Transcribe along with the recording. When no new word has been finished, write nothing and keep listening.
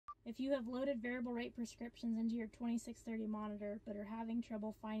If you have loaded variable rate prescriptions into your 2630 monitor but are having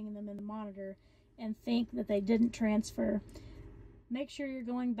trouble finding them in the monitor and think that they didn't transfer, make sure you're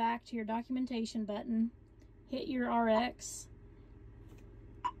going back to your documentation button, hit your RX,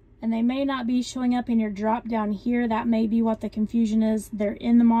 and they may not be showing up in your drop down here. That may be what the confusion is. They're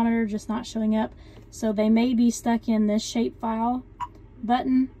in the monitor, just not showing up. So they may be stuck in this shapefile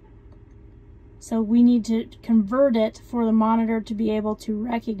button. So we need to convert it for the monitor to be able to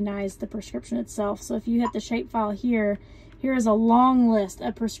recognize the prescription itself. So if you hit the shapefile here, here is a long list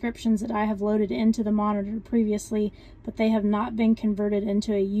of prescriptions that I have loaded into the monitor previously, but they have not been converted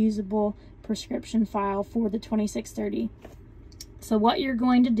into a usable prescription file for the 2630. So what you're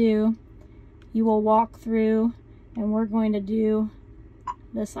going to do, you will walk through, and we're going to do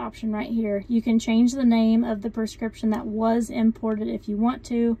this option right here. You can change the name of the prescription that was imported if you want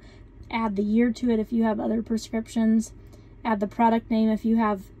to, add the year to it if you have other prescriptions, add the product name if you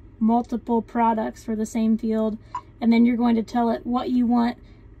have multiple products for the same field, and then you're going to tell it what you want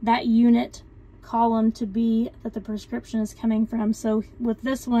that unit column to be that the prescription is coming from. So with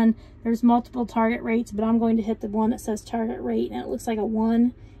this one, there's multiple target rates, but I'm going to hit the one that says target rate, and it looks like a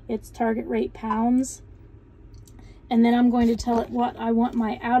 1. It's target rate pounds. And then I'm going to tell it what I want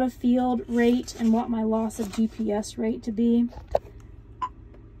my out of field rate and what my loss of GPS rate to be.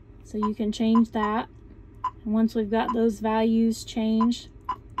 So you can change that. And once we've got those values changed,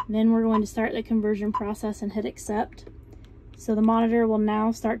 then we're going to start the conversion process and hit accept. So the monitor will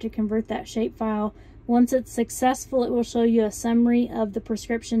now start to convert that shapefile. Once it's successful, it will show you a summary of the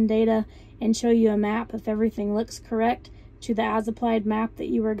prescription data and show you a map if everything looks correct to the as applied map that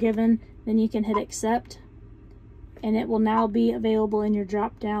you were given. Then you can hit accept, and it will now be available in your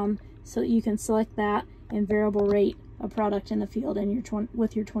drop down so that you can select that and variable rate a product in the field in your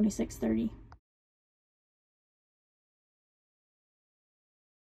with your 2630.